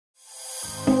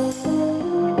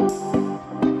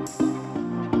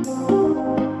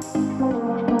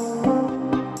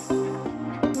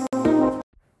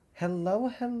Hello,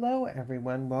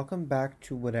 everyone. Welcome back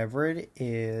to whatever it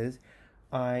is.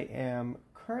 I am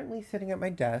currently sitting at my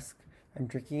desk. I'm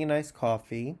drinking a nice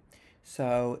coffee.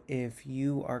 So, if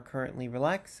you are currently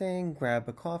relaxing, grab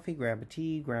a coffee, grab a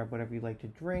tea, grab whatever you like to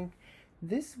drink.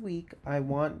 This week, I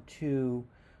want to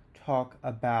talk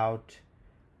about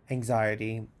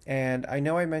anxiety. And I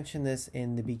know I mentioned this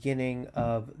in the beginning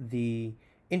of the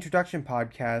introduction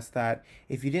podcast that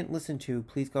if you didn't listen to,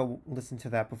 please go listen to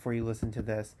that before you listen to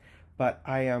this. But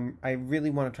I really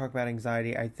want to talk about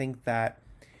anxiety. I think that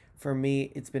for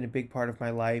me it's been a big part of my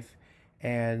life,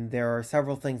 and there are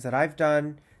several things that I've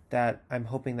done that I'm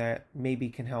hoping that maybe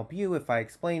can help you if I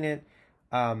explain it.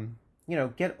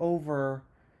 Get over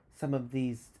some of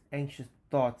these anxious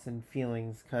thoughts and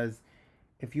feelings, because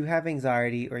if you have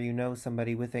anxiety or you know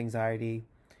somebody with anxiety,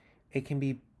 it can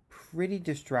be pretty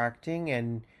distracting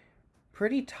and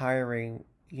pretty tiring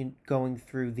going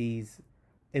through these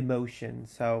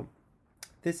emotions. So,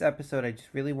 this episode, I just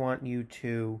really want you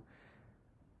to,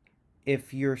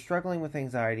 if you're struggling with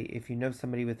anxiety, if you know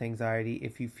somebody with anxiety,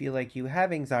 if you feel like you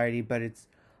have anxiety but it's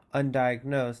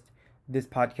undiagnosed, this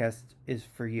podcast is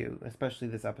for you, especially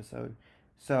this episode.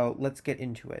 So, let's get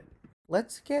into it.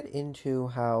 Let's get into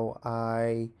how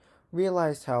I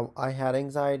realized how I had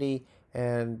anxiety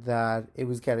and that it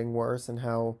was getting worse and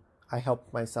how I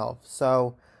helped myself.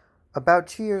 So, about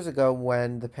 2 years ago,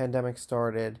 when the pandemic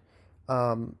started,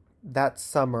 that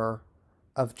summer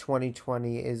of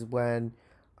 2020 is when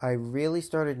I really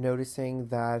started noticing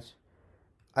that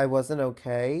I wasn't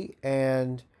okay.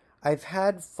 And I've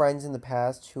had friends in the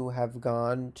past who have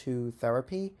gone to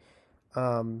therapy,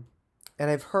 um, and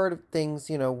I've heard of things,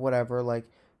 whatever,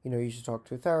 like, you should talk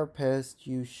to a therapist,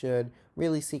 you should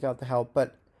really seek out the help.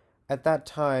 But at that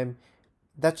time,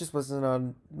 that just wasn't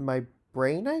on my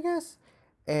brain, I guess.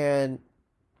 And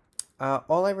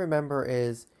all I remember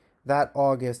is that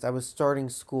August, I was starting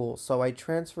school. So I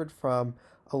transferred from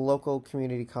a local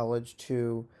community college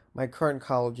to my current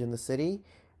college in the city.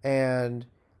 And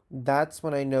that's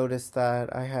when I noticed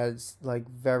that I had like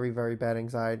very, very bad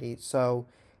anxiety. So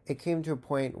it came to a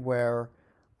point where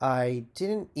I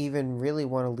didn't even really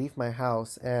want to leave my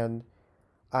house. And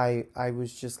I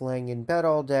was just laying in bed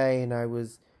all day, and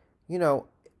you know,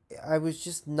 I was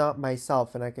just not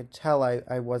myself, and I could tell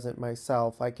I wasn't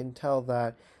myself. I can tell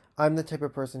that I'm the type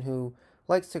of person who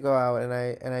likes to go out,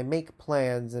 and I make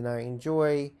plans, and I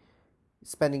enjoy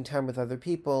spending time with other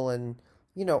people, and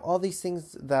all these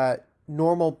things that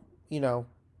normal,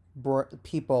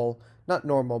 people, not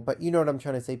normal, but you know what I'm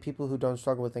trying to say, people who don't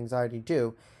struggle with anxiety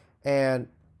do. And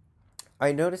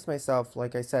I noticed myself,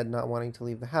 like I said, not wanting to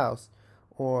leave the house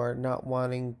or not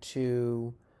wanting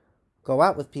to go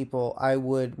out with people. I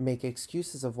would make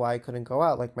excuses of why I couldn't go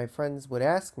out. Like my friends would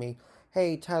ask me,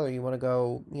 "Hey, Tyler, you want to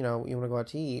go, you want to go out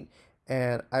to eat?"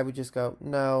 And I would just go,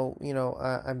 "No,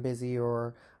 I'm busy,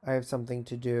 or I have something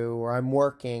to do, or I'm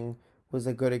working," was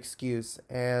a good excuse.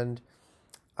 And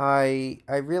I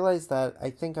realized that I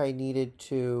think I needed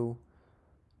to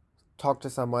talk to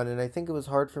someone, and I think it was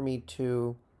hard for me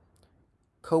to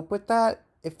cope with that,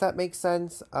 if that makes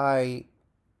sense. I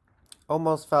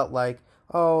almost felt like,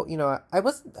 oh,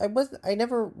 I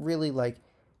never really like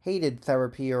hated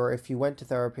therapy, or if you went to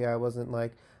therapy, I wasn't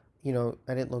like, I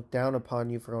didn't look down upon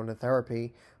you for going to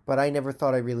therapy, but I never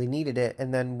thought I really needed it.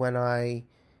 And then when I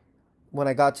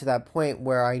got to that point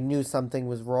where I knew something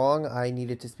was wrong, I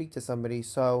needed to speak to somebody.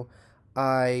 So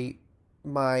I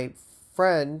my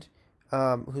friend,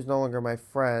 who's no longer my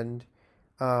friend,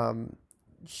 um,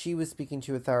 she was speaking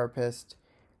to a therapist,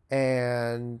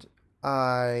 and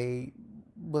I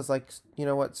was like, you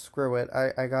know what, screw it.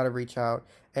 I gotta reach out.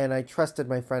 And I trusted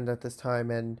my friend at this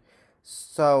time. And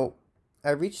so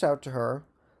I reached out to her,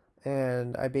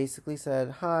 and I basically said,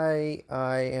 "Hi,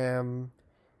 I am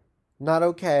not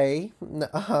okay,"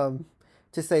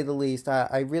 to say the least.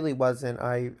 I really wasn't.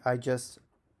 I just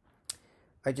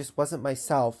wasn't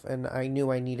myself, and I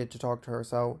knew I needed to talk to her.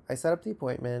 So I set up the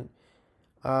appointment.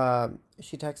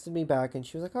 She texted me back, and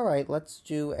she was like, "All right, let's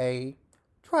do a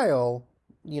trial,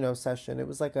 session." It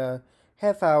was like a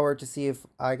half hour to see if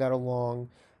I got along.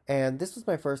 And this was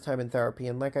my first time in therapy.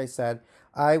 And like I said,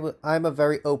 I'm a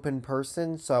very open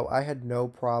person, so I had no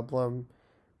problem,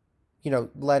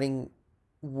 letting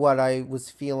what I was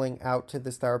feeling out to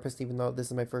this therapist, even though this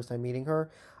is my first time meeting her.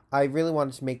 I really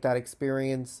wanted to make that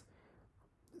experience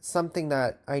something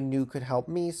that I knew could help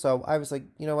me. So I was like,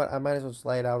 you know what, I might as well just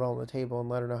lay it out on the table and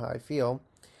let her know how I feel.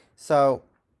 So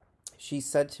she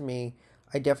said to me,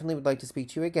 "I definitely would like to speak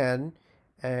to you again."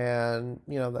 And,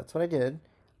 that's what I did.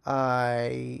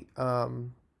 I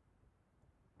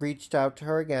reached out to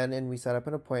her again, and we set up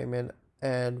an appointment,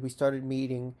 and we started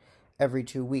meeting. every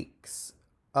 2 weeks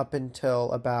up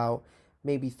until about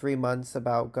maybe 3 months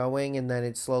about going, and then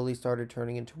it slowly started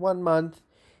turning into 1 month.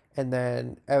 And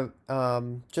then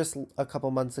just a couple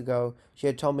months ago, she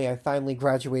had told me I finally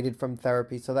graduated from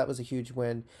therapy, so that was a huge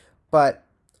win. But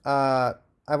uh,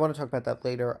 I want to talk about that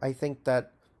later. I think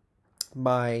that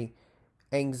my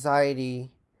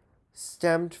anxiety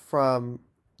stemmed from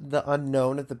the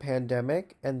unknown of the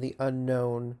pandemic and the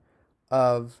unknown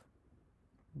of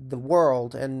the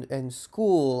world and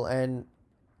school, and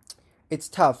it's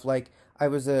tough. Like I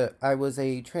was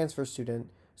a transfer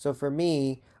student, so for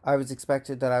me, I was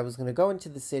expected that I was going to go into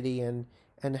the city and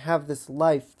have this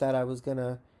life that I was going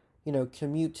to,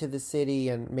 commute to the city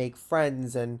and make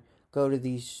friends and go to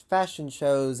these fashion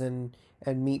shows and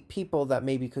meet people that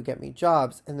maybe could get me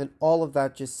jobs, and then all of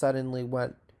that just suddenly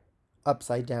went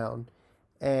upside down.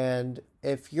 And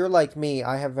if you're like me,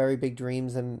 I have very big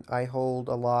dreams and I hold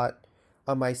a lot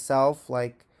on myself.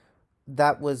 Like,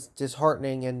 that was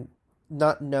disheartening, and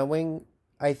not knowing,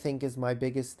 I think, is my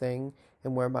biggest thing,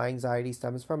 and where my anxiety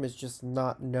stems from is just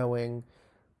not knowing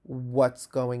what's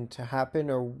going to happen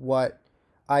or what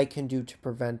I can do to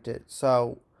prevent it.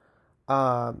 So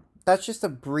that's just a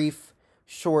brief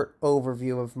short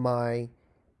overview of my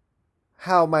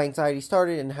how my anxiety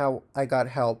started and how I got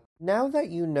help. Now that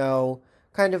you know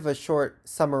kind of a short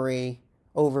summary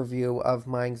overview of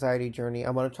my anxiety journey, I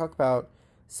want to talk about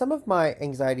some of my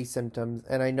anxiety symptoms.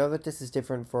 And I know that this is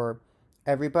different for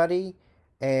everybody.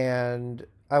 And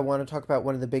I want to talk about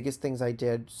one of the biggest things I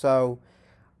did. So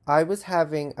I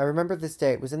remember this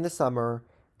day, it was in the summer,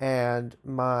 and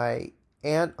my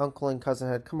aunt, uncle, and cousin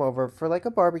had come over for like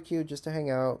a barbecue just to hang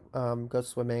out, go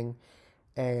swimming.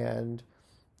 And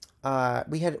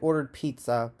we had ordered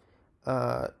pizza,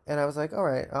 and I was like, all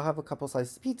right, I'll have a couple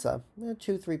slices of pizza,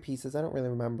 two, three pieces. I don't really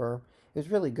remember. It was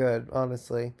really good,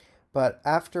 honestly. But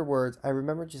afterwards, I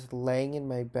remember just laying in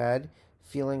my bed,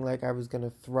 feeling like I was gonna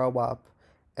throw up,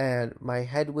 and my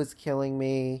head was killing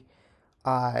me.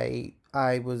 I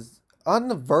was on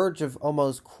the verge of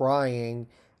almost crying,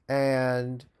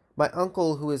 and my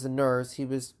uncle, who is a nurse, he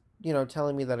was,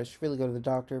 telling me that I should really go to the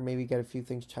doctor, maybe get a few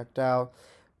things checked out.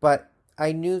 But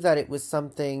I knew that it was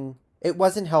something, it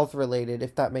wasn't health related,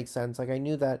 if that makes sense. Like, I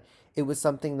knew that it was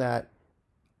something that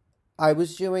I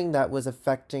was doing that was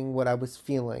affecting what I was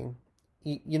feeling.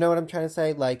 You know what I'm trying to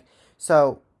say? Like,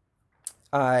 so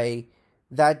I,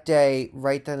 that day,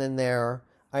 right then and there,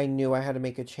 I knew I had to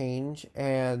make a change,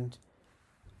 and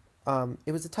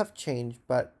it was a tough change,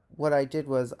 but what I did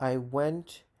was I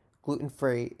went gluten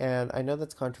free, and I know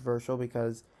that's controversial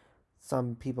because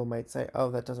some people might say, "Oh,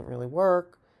 that doesn't really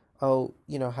work. Oh,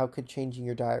 how could changing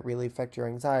your diet really affect your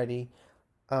anxiety?"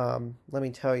 Let me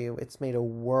tell you, it's made a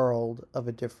world of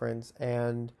a difference,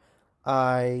 and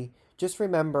I just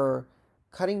remember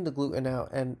cutting the gluten out,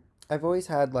 and I've always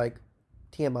had like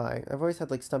TMI. I've always had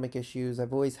like stomach issues.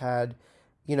 I've always had,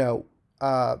 you know,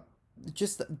 uh,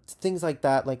 just things like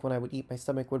that. Like when I would eat, my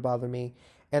stomach would bother me.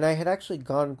 And I had actually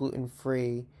gone gluten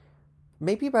free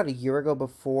maybe about a year ago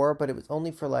before, but it was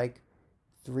only for like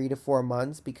 3 to 4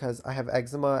 months because I have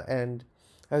eczema, and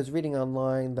I was reading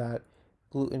online that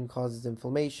gluten causes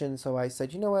inflammation. So I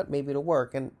said, you know what, maybe it'll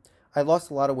work. And I lost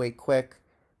a lot of weight quick,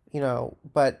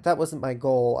 but that wasn't my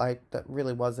goal. That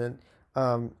really wasn't.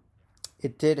 Um,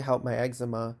 it did help my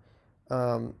eczema.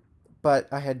 Um, but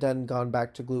I had then gone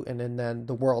back to gluten, and then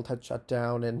the world had shut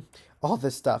down and all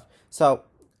this stuff. So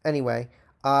anyway,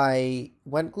 I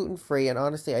went gluten free, and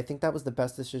honestly, I think that was the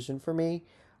best decision for me.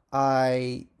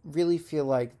 I really feel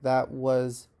like that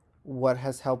was what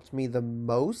has helped me the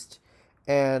most.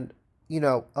 And,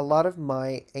 a lot of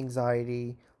my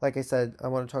anxiety, like I said, I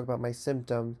want to talk about my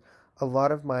symptoms. A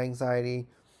lot of my anxiety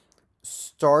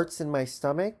starts in my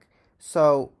stomach.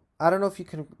 So I don't know if you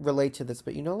can relate to this,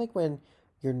 but like when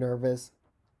you're nervous,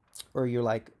 or you're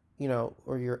like,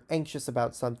 or you're anxious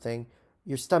about something,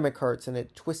 your stomach hurts and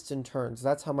it twists and turns.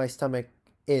 That's how my stomach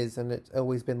is, and it's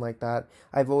always been like that.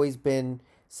 I've always been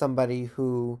somebody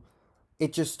who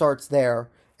it just starts there,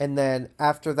 and then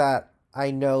after that,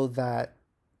 I know that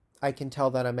I can tell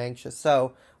that I'm anxious.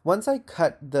 So once I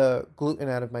cut the gluten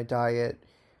out of my diet,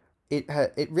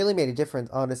 it really made a difference,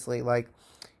 honestly. Like,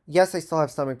 yes, I still have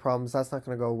stomach problems. That's not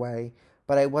going to go away,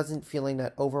 but I wasn't feeling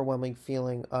that overwhelming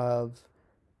feeling of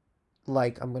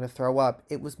like I'm going to throw up.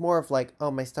 It was more of like, oh,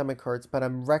 my stomach hurts, but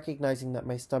I'm recognizing that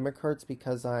my stomach hurts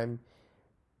because I'm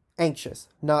anxious,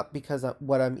 not because of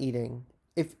what I'm eating.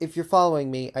 If you're following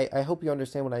me, I hope you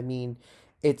understand what I mean.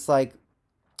 It's like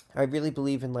I really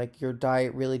believe in like your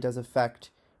diet really does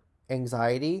affect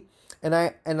anxiety. And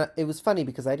it was funny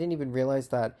because I didn't even realize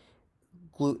that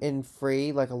gluten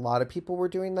free, like a lot of people were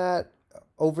doing that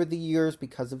over the years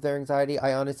because of their anxiety.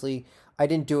 I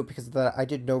didn't do it because of that. I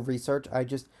did no research.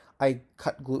 I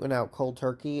cut gluten out cold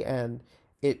turkey, and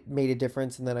it made a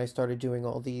difference. And then I started doing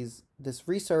this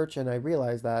research, and I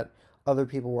realized that other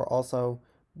people were also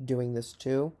doing this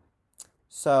too.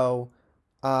 So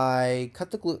I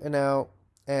cut the gluten out,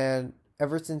 and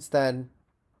ever since then,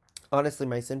 honestly,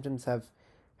 my symptoms have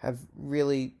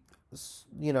really,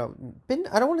 been,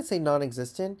 I don't want to say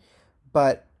non-existent,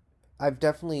 but I've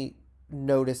definitely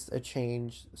noticed a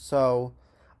change. So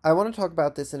I want to talk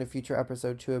about this in a future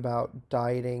episode too, about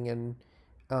dieting and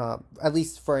at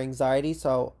least for anxiety.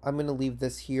 So I'm going to leave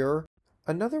this here.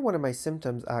 Another one of my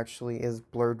symptoms actually is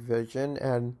blurred vision,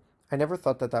 and I never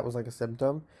thought that that was like a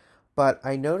symptom, but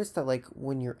I noticed that like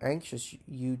when you're anxious,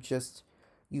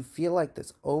 you feel like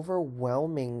this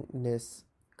overwhelmingness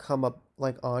come up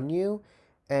like on you,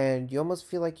 and you almost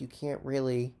feel like you can't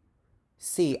really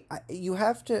see. You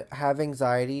have to have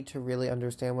anxiety to really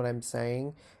understand what I'm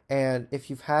saying. And if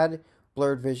you've had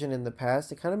blurred vision in the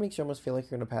past, it kind of makes you almost feel like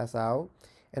you're going to pass out.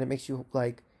 And it makes you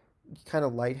like kind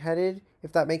of lightheaded,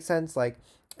 if that makes sense. Like,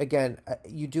 again,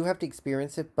 you do have to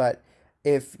experience it, but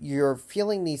if you're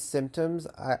feeling these symptoms,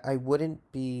 I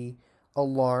wouldn't be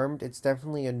alarmed. It's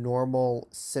definitely a normal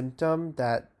symptom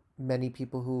that many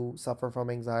people who suffer from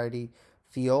anxiety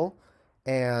feel.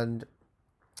 And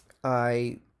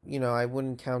I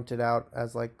wouldn't count it out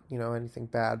as like, anything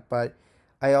bad. But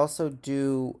I also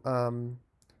do,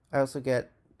 I also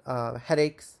get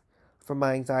headaches from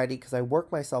my anxiety because I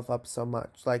work myself up so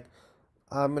much. Like,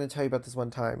 I'm going to tell you about this one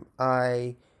time.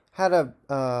 I had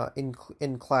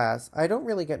in class, I don't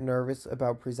really get nervous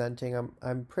about presenting.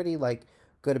 I'm pretty like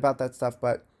good about that stuff,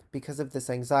 but because of this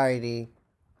anxiety,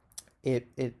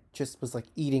 it just was like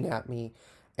eating at me.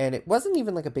 And it wasn't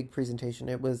even like a big presentation.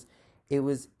 It was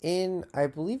in, I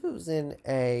believe it was in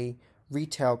a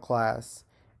retail class,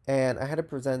 and I had to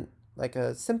present like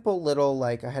a simple little,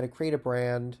 like, I had to create a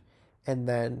brand and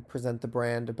then present the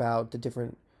brand about the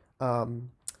different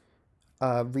um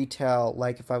retail,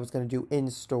 like if I was going to do in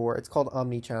store, it's called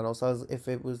omni-channel. So if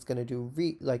it was going to do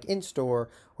like in store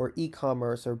or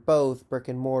e-commerce or both, brick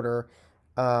and mortar.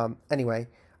 Anyway,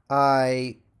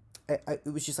 I,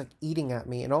 it was just like eating at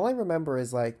me, and all I remember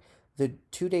is like the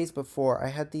 2 days before I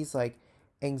had these like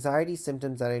anxiety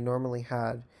symptoms that I normally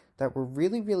had that were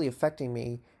really really affecting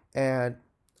me, and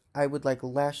I would like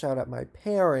lash out at my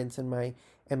parents and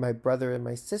my brother and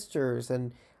my sisters,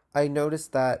 and I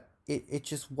noticed that it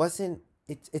just wasn't,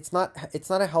 it's not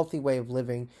a healthy way of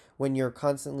living when you're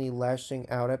constantly lashing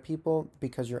out at people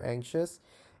because you're anxious.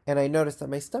 And I noticed that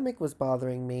my stomach was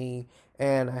bothering me,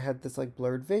 and I had this like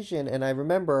blurred vision. And I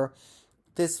remember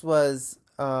this was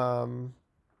in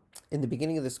the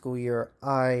beginning of the school year.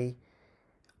 I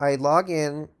log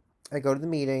in, I go to the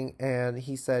meeting, and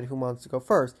he said, "Who wants to go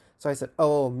first?" So I said,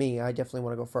 "Oh, me, I definitely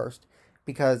want to go first."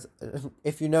 Because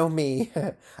if you know me,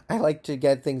 I like to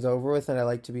get things over with, and I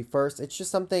like to be first. It's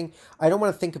just something, I don't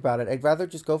want to think about it. I'd rather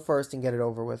just go first and get it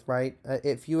over with, right?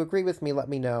 If you agree with me, let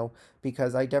me know,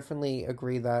 because I definitely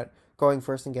agree that going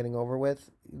first and getting over with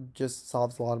just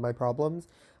solves a lot of my problems.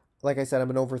 Like I said,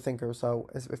 I'm an overthinker, so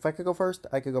if I could go first,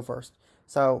 I could go first.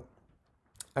 So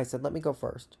I said, let me go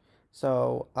first.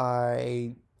 So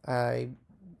I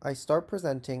I start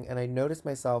presenting, and I notice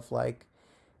myself like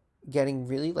getting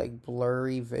really like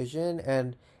blurry vision.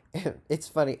 And it's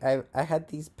funny, I had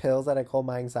these pills that I call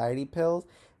my anxiety pills.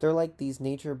 They're like these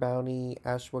Nature Bounty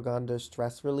ashwagandha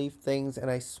stress relief things, and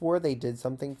I swore they did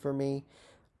something for me.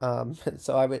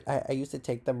 So I used to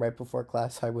take them right before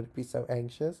class, so I wouldn't be so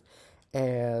anxious.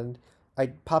 And I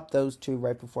popped those two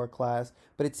right before class,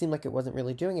 but it seemed like it wasn't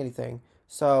really doing anything.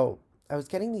 So I was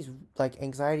getting these like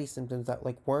anxiety symptoms that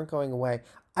like weren't going away.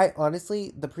 I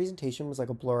honestly, the presentation was like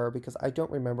a blur because I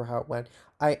don't remember how it went.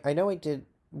 I know I did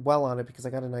well on it because I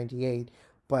got a 98,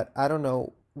 but I don't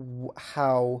know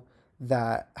how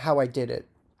I did it.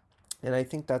 And I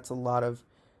think that's a lot of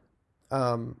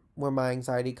where my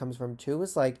anxiety comes from too,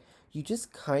 is like you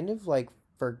just kind of like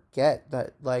forget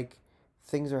that like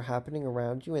things are happening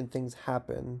around you and things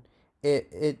happen.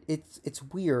 It's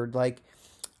weird. Like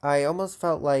I almost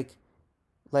felt like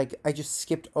I just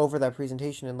skipped over that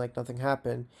presentation and like nothing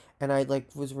happened. And I like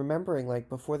was remembering like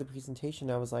before the presentation,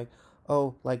 I was like,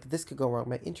 oh, like this could go wrong,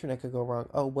 my internet could go wrong,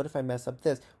 oh, what if I mess up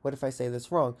this, what if I say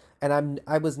this wrong? And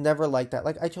I was never like that.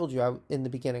 Like I told you, in the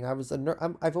beginning,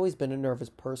 I've always been a nervous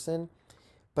person,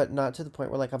 but not to the point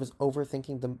where like I was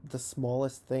overthinking the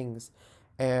smallest things.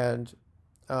 And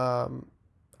um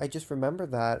I just remember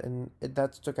that, and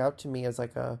that stuck out to me as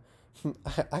like a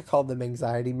I call them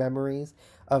anxiety memories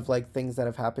of like things that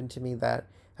have happened to me that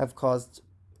have caused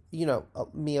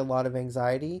me a lot of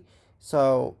anxiety.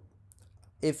 So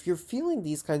if you're feeling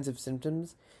these kinds of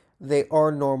symptoms, they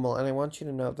are normal. And I want you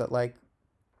to know that, like,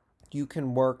 you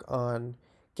can work on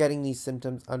getting these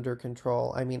symptoms under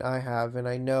control. I mean, I have, and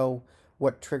I know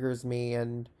what triggers me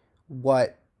and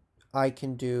what I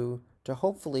can do to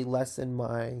hopefully lessen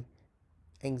my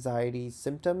anxiety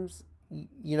symptoms.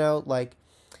 Like,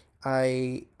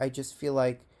 I just feel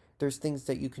like there's things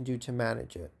that you can do to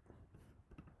manage it.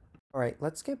 All right,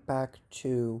 let's get back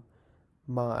to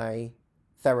my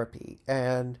therapy.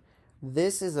 And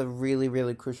this is a really,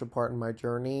 really crucial part in my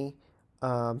journey.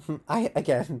 I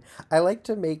like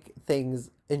to make things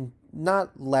in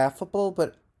not laughable,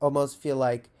 but almost feel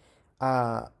like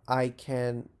I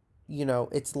can,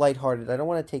 it's lighthearted. I don't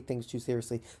want to take things too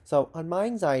seriously. So on my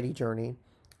anxiety journey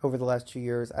over the last 2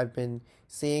 years, I've been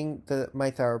seeing my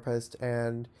therapist,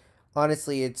 and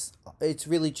honestly, it's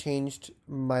really changed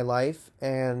my life.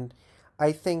 And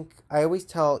I think I always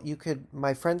tell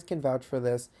my friends can vouch for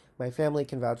this, my family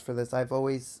can vouch for this.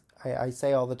 I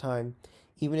say all the time,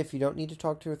 even if you don't need to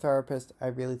talk to a therapist, I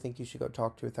really think you should go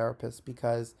talk to a therapist,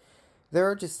 because there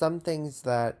are just some things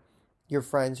that your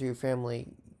friends or your family,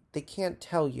 they can't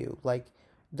tell you. Like,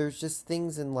 there's just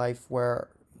things in life where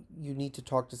you need to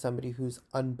talk to somebody who's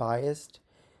unbiased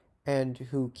and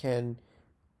who can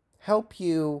help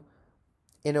you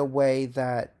in a way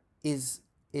that is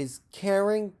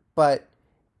caring, but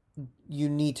you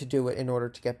need to do it in order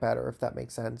to get better, if that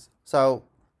makes sense. So,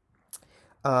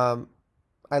 um,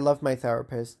 I love my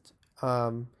therapist.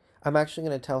 I'm actually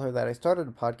going to tell her that I started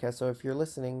a podcast. So if you're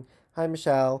listening, hi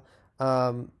Michelle.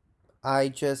 Um, I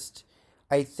just,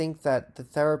 I think that the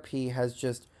therapy has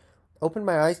just opened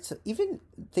my eyes to even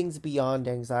things beyond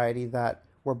anxiety that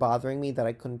were bothering me that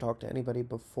I couldn't talk to anybody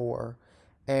before.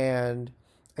 And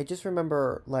I just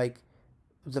remember, like,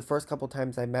 the first couple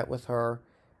times I met with her,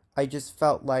 I just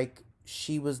felt like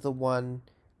she was the one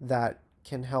that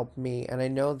can help me. And I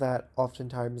know that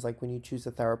oftentimes, like, when you choose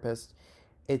a therapist,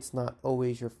 it's not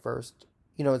always your first,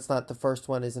 it's not the first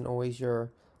one isn't always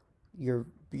your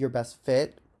best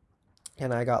fit.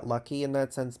 And I got lucky in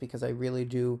that sense, because I really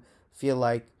do feel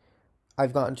like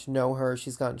I've gotten to know her,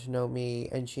 she's gotten to know me,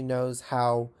 and she knows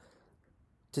how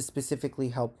to specifically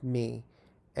help me.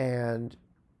 And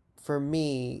for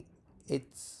me,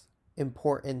 it's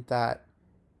important that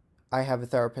I have a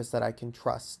therapist that I can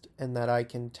trust and that I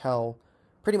can tell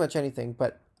pretty much anything.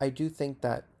 But I do think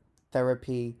that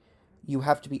therapy, you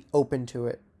have to be open to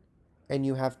it, and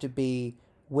you have to be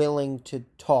willing to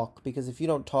talk, because if you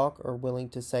don't talk or willing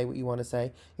to say what you want to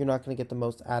say, you're not going to get the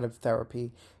most out of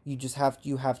therapy. You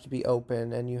have to be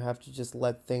open, and you have to just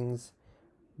let things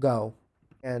go.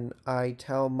 And I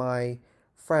tell my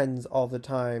friends all the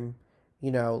time,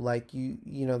 like,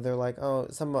 they're like, oh,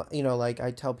 like,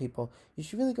 I tell people, you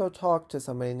should really go talk to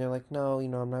somebody. And they're like, no,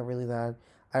 I'm not really that.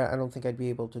 I don't think I'd be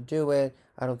able to do it.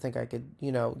 I don't think I could,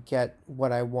 get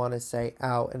what I want to say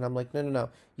out. And I'm like, no, no, no.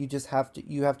 You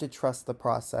have to trust the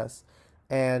process.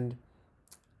 And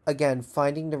again,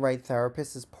 finding the right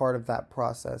therapist is part of that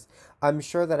process. I'm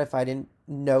sure that if I didn't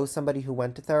know somebody who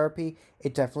went to therapy,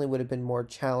 it definitely would have been more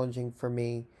challenging for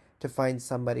me to find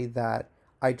somebody that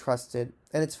I trusted.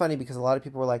 And it's funny because a lot of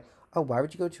people were like, "Oh, why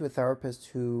would you go to a therapist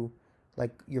who,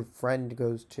 like, your friend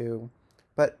goes to?"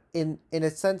 But in a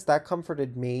sense, that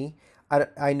comforted me.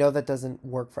 I know that doesn't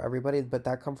work for everybody, but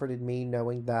that comforted me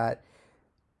knowing that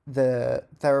the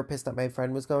therapist that my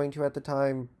friend was going to at the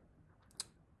time,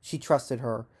 she trusted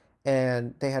her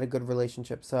and they had a good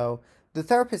relationship. So the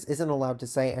therapist isn't allowed to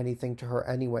say anything to her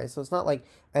anyway. So it's not like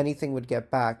anything would get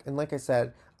back. And like I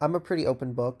said, I'm a pretty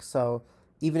open book. So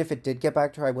even if it did get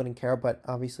back to her, I wouldn't care. But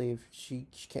obviously, if she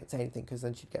can't say anything, because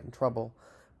then she'd get in trouble.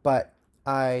 But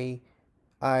I,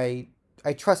 I,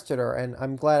 I trusted her, and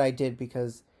I'm glad I did,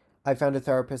 because I found a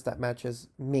therapist that matches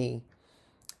me.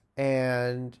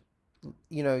 And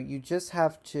you just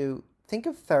have to think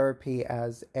of therapy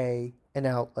as an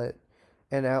outlet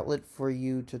for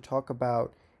you to talk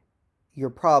about your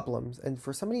problems and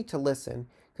for somebody to listen.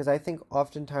 Because I think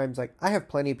oftentimes, like, I have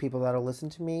plenty of people that'll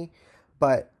listen to me,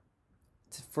 but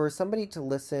for somebody to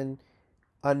listen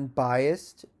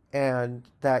unbiased and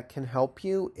that can help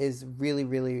you is really,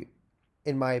 really,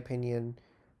 in my opinion,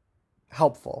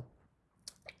 helpful.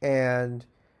 And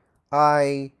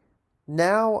I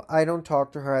now I don't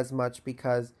talk to her as much,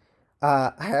 because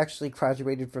I actually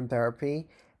graduated from therapy,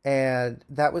 and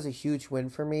that was a huge win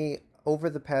for me. Over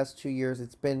the past 2 years,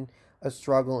 it's been a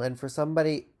struggle, and for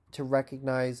somebody to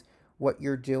recognize what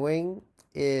you're doing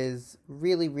is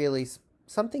really, really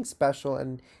something special,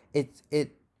 and it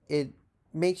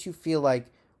makes you feel like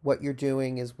what you're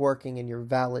doing is working and you're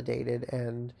validated.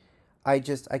 And I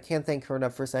can't thank her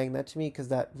enough for saying that to me, because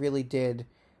that really did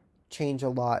change a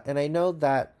lot. And I know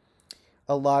that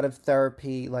a lot of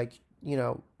therapy, like,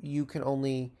 you can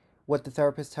only, what the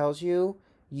therapist tells you,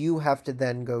 you have to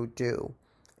then go do.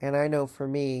 And I know for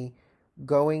me,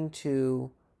 going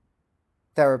to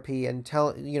therapy and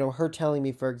her telling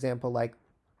me, for example, like,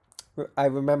 I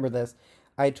remember this.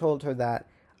 I told her that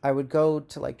I would go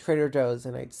to like Trader Joe's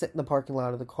and I'd sit in the parking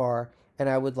lot of the car and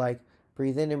I would like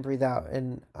breathe in and breathe out.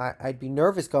 And I'd be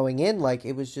nervous going in. Like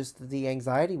it was just the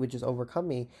anxiety would just overcome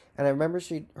me. And I remember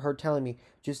her telling me,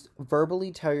 just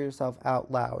verbally tell yourself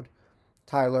out loud,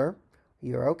 Tyler,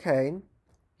 you're okay.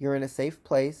 You're in a safe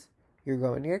place. You're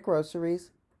going to get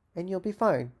groceries and you'll be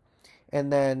fine.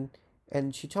 And then,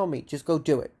 and she told me, just go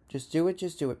do it. Just do it.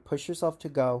 Just do it. Push yourself to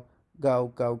go,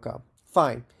 go, go, go.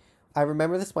 Fine. I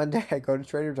remember this one day I go to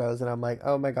Trader Joe's and I'm like,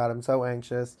 oh my God, I'm so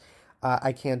anxious.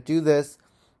 I can't do this.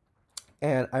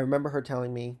 And I remember her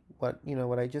telling me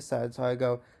what I just said. So I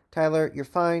go, Tyler, you're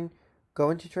fine. Go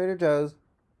into Trader Joe's,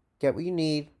 get what you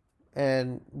need,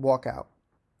 and walk out.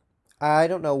 I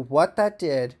don't know what that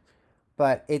did,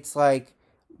 but it's like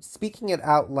speaking it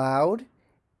out loud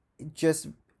just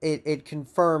it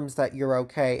confirms that you're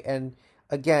okay. And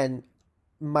again,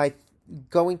 my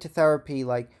going to therapy,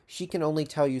 like she can only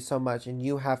tell you so much and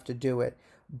you have to do it.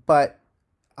 But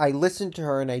I listened to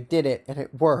her and I did it and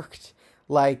it worked.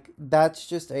 Like that's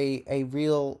just a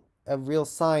real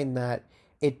sign that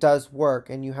it does work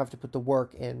and you have to put the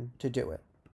work in to do it.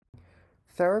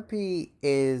 Therapy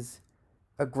is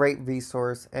a great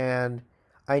resource, and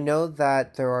I know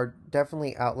that there are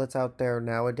definitely outlets out there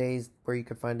nowadays where you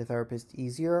could find a therapist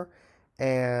easier.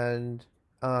 And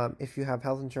if you have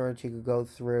health insurance, you could go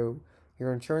through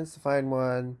your insurance to find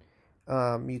one.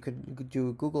 You could do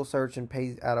a Google search and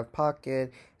pay out of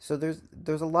pocket. So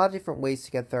there's a lot of different ways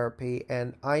to get therapy,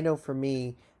 and I know for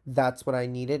me that's what I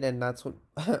needed, and that's what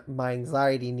my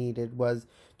anxiety needed, was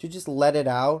to just let it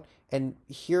out and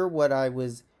hear what I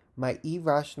was, my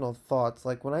irrational thoughts.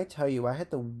 Like when I tell you I had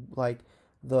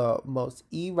the most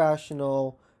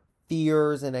irrational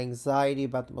fears and anxiety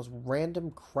about the most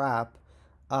random crap.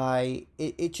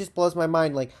 It just blows my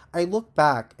mind. Like I look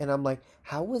back and I'm like,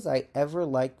 how was I ever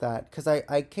like that? Because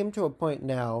I came to a point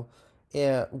now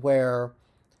where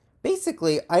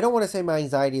basically I don't want to say my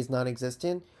anxiety is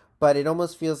non-existent, but it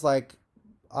almost feels like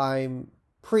I'm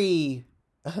pre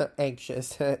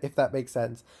anxious, if that makes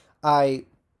sense. I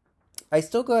I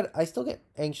still get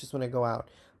anxious when I go out,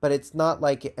 but it's not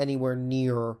like anywhere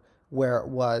near where it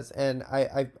was. And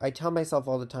I tell myself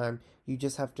all the time, you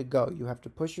just have to go. You have to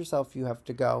push yourself, you have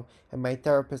to go. And my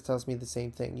therapist tells me the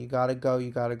same thing. You gotta go, you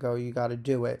gotta go, you gotta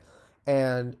do it.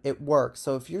 And it works.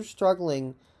 So if you're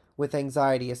struggling with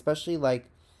anxiety, especially like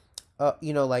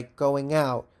like going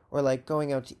out or like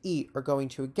going out to eat or going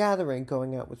to a gathering,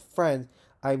 going out with friends,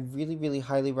 I really, really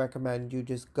highly recommend you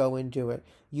just go and do it.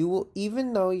 You will,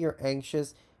 even though you're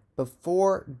anxious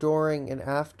before, during, and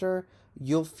after,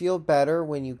 you'll feel better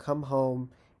when you come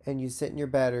home and you sit in your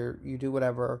bed or you do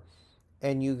whatever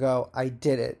and you go, I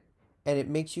did it. And it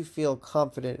makes you feel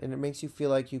confident and it makes you feel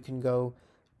like you can go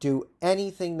do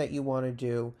anything that you want to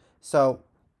do. So,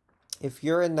 if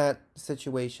you're in that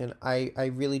situation,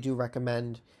 I really do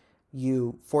recommend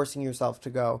you forcing yourself to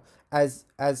go. As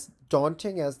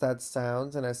daunting as that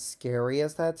sounds and as scary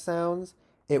as that sounds,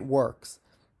 it works.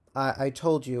 I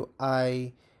told you,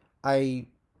 I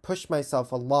push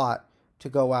myself a lot to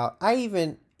go out. I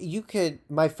even you could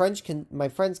my friends can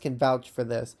vouch for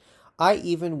this. I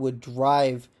even would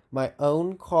drive my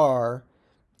own car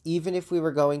even if we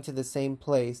were going to the same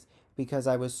place, because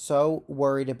I was so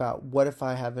worried about what if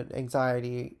I have an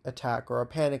anxiety attack or a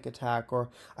panic attack or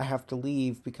I have to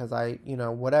leave because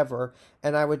whatever.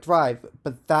 And I would drive,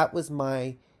 but that was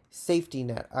my safety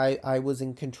net. I was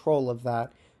in control of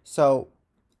that. So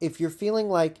if you're feeling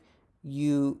like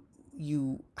you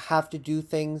have to do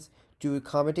things to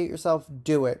accommodate yourself,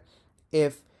 do it.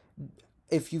 If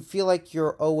if you feel like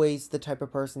you're always the type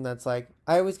of person that's like,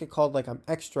 I always get called like I'm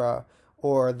extra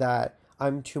or that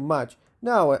I'm too much.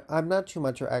 No, I'm not too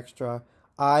much or extra.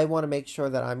 I want to make sure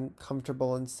that I'm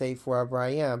comfortable and safe wherever I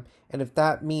am. And if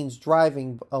that means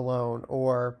driving alone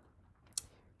or,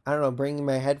 I don't know, bringing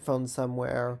my headphones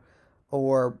somewhere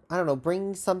or, I don't know,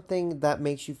 bringing something that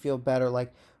makes you feel better.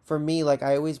 Like for me, like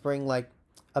I always bring like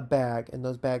a bag and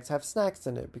those bags have snacks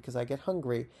in it because I get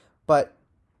hungry. But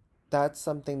that's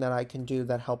something that I can do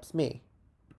that helps me.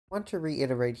 I want to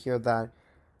reiterate here that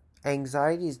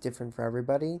anxiety is different for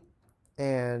everybody,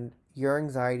 and your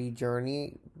anxiety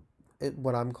journey,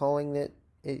 what I'm calling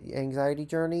anxiety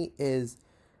journey, is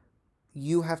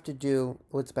you have to do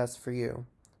what's best for you.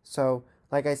 So,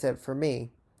 like I said, for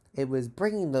me, it was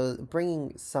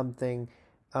bringing something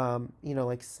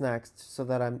like snacks so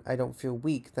that I don't feel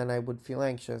weak. Then I would feel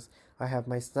anxious. I have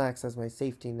my snacks as my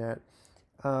safety net.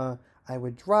 Uh, I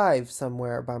would drive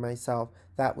somewhere by myself.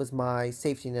 That was my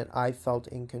safety net. I felt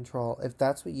in control. If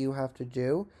that's what you have to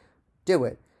do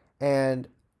it. And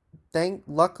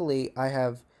luckily, I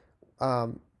have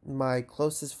my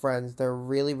closest friends. They're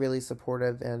really, really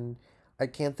supportive, and I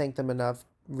can't thank them enough,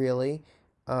 really.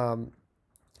 Um,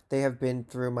 they have been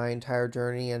through my entire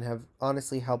journey and have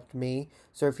honestly helped me.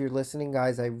 So if you're listening,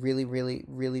 guys, I really, really,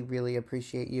 really, really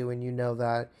appreciate you, and you know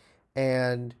that.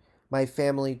 And my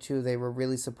family, too, they were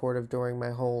really supportive during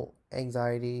my whole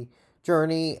anxiety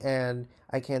journey, and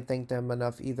I can't thank them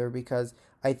enough either because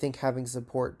I think having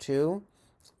support, too,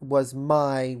 was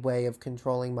my way of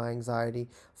controlling my anxiety.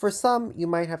 For some, you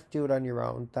might have to do it on your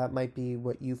own. That might be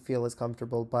what you feel is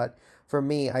comfortable. But for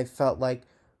me, I felt like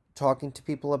talking to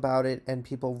people about it and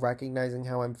people recognizing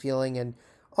how I'm feeling and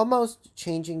almost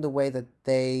changing the way that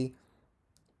they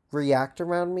react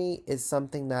around me is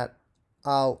something that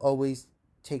I'll always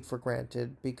take for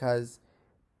granted because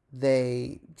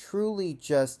they truly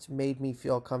just made me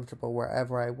feel comfortable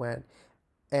wherever I went.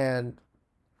 And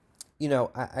you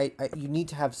need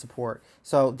to have support.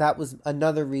 So that was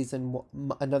another reason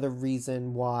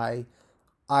why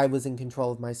I was in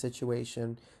control of my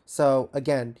situation. So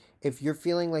again, if you're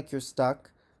feeling like you're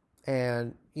stuck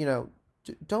and,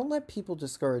 don't let people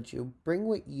discourage you. Bring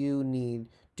what you need.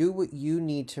 Do what you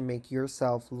need to make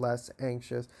yourself less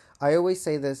anxious. I always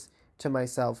say this to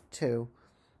myself too.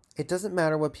 It doesn't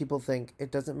matter what people think.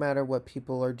 It doesn't matter what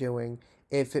people are doing.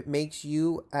 If it makes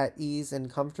you at ease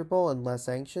and comfortable and less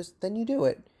anxious, then you do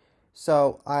it.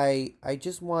 So I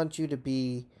just want you to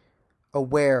be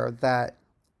aware that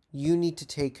you need to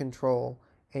take control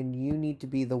and you need to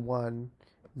be the one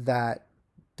that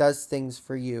does things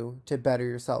for you to better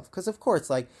yourself. Because, of course,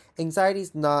 like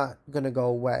anxiety's not going to go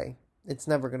away, it's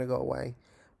never going to go away.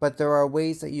 But there are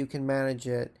ways that you can manage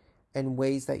it and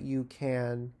ways that you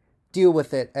can deal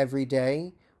with it every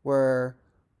day where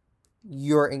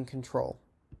you're in control.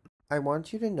 I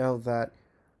want you to know that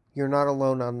you're not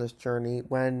alone on this journey.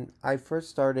 When I first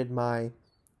started my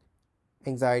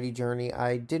anxiety journey,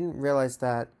 I didn't realize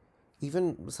that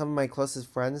even some of my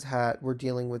closest friends were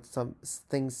dealing with some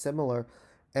things similar.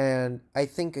 And I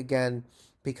think again,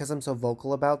 because I'm so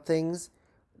vocal about things,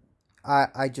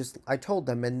 I told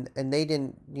them and they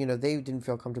didn't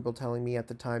feel comfortable telling me at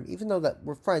the time, even though that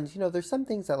we're friends. There's some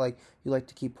things that like you like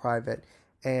to keep private.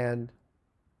 And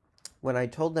when I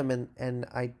told them and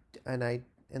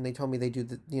they told me they do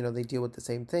they deal with the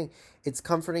same thing, it's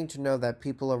comforting to know that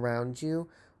people around you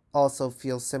also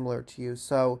feel similar to you.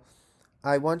 So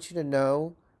I want you to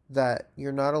know that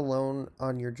you're not alone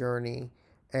on your journey,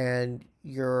 and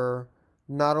you're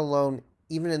not alone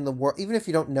even in the world. Even if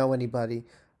you don't know anybody,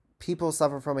 people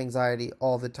suffer from anxiety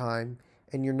all the time,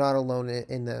 and you're not alone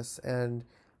in this. And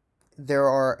there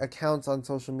are accounts on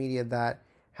social media that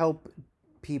help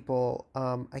people.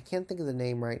 I can't think of the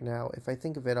name right now. If I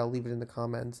think of it, I'll leave it in the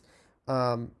comments.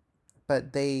 Um,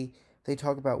 but they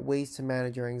talk about ways to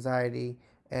manage your anxiety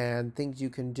and things you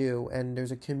can do. And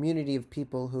there's a community of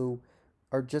people who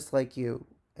are just like you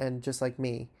and just like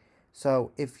me.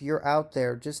 So if you're out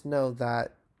there, just know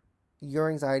that your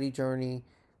anxiety journey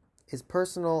is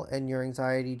personal, and your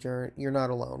anxiety journey, you're not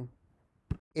alone.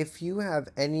 If you have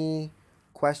any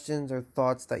questions or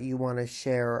thoughts that you want to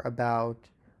share about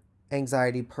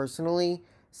anxiety personally,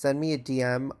 send me a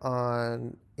DM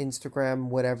on Instagram,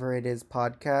 whatever it is,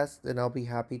 podcast, and I'll be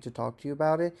happy to talk to you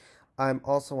about it. I'm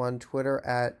also on Twitter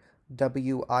at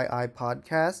WII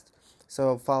Podcast.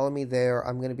 So follow me there.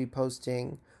 I'm going to be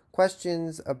posting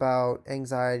questions about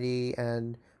anxiety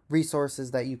and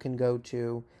resources that you can go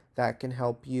to that can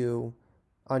help you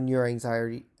on your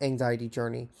anxiety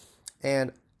journey.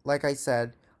 And like I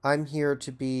said, I'm here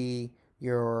to be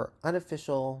your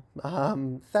unofficial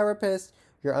therapist,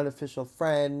 your unofficial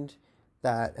friend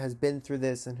that has been through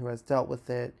this and who has dealt with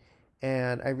it.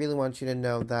 And I really want you to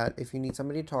know that if you need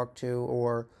somebody to talk to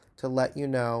or to let you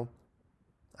know,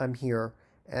 I'm here.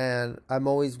 And I'm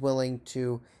always willing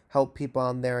to help people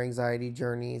on their anxiety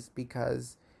journeys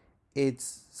because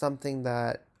it's something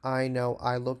that I know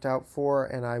I looked out for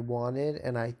and I wanted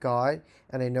and I got.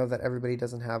 And I know that everybody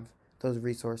doesn't have those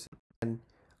resources. And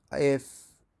if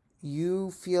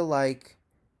you feel like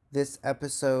this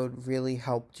episode really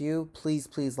helped you, please,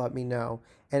 please let me know.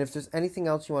 And if there's anything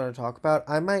else you want to talk about,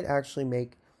 I might actually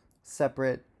make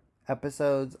separate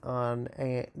episodes on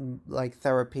like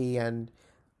therapy and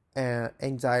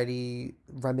anxiety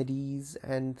remedies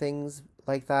and things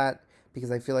like that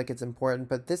because I feel like it's important.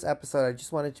 But this episode, I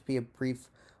just wanted to be a brief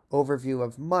overview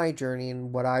of my journey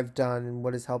and what I've done and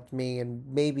what has helped me and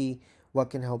maybe what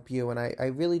can help you. And I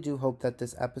really do hope that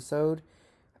this episode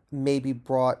maybe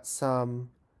brought some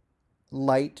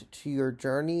light to your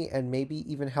journey and maybe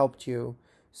even helped you.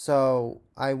 So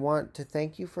I want to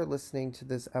thank you for listening to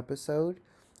this episode.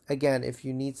 Again, if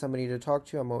you need somebody to talk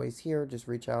to, I'm always here. Just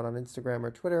reach out on Instagram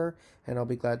or Twitter and I'll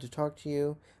be glad to talk to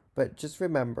you. But just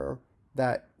remember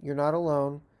that you're not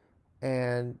alone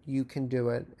and you can do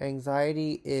it.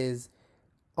 Anxiety is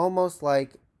almost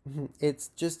like it's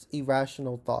just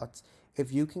irrational thoughts.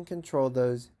 If you can control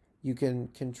those, you can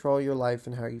control your life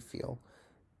and how you feel.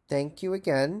 Thank you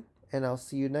again, and I'll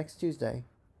see you next Tuesday.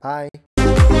 Bye.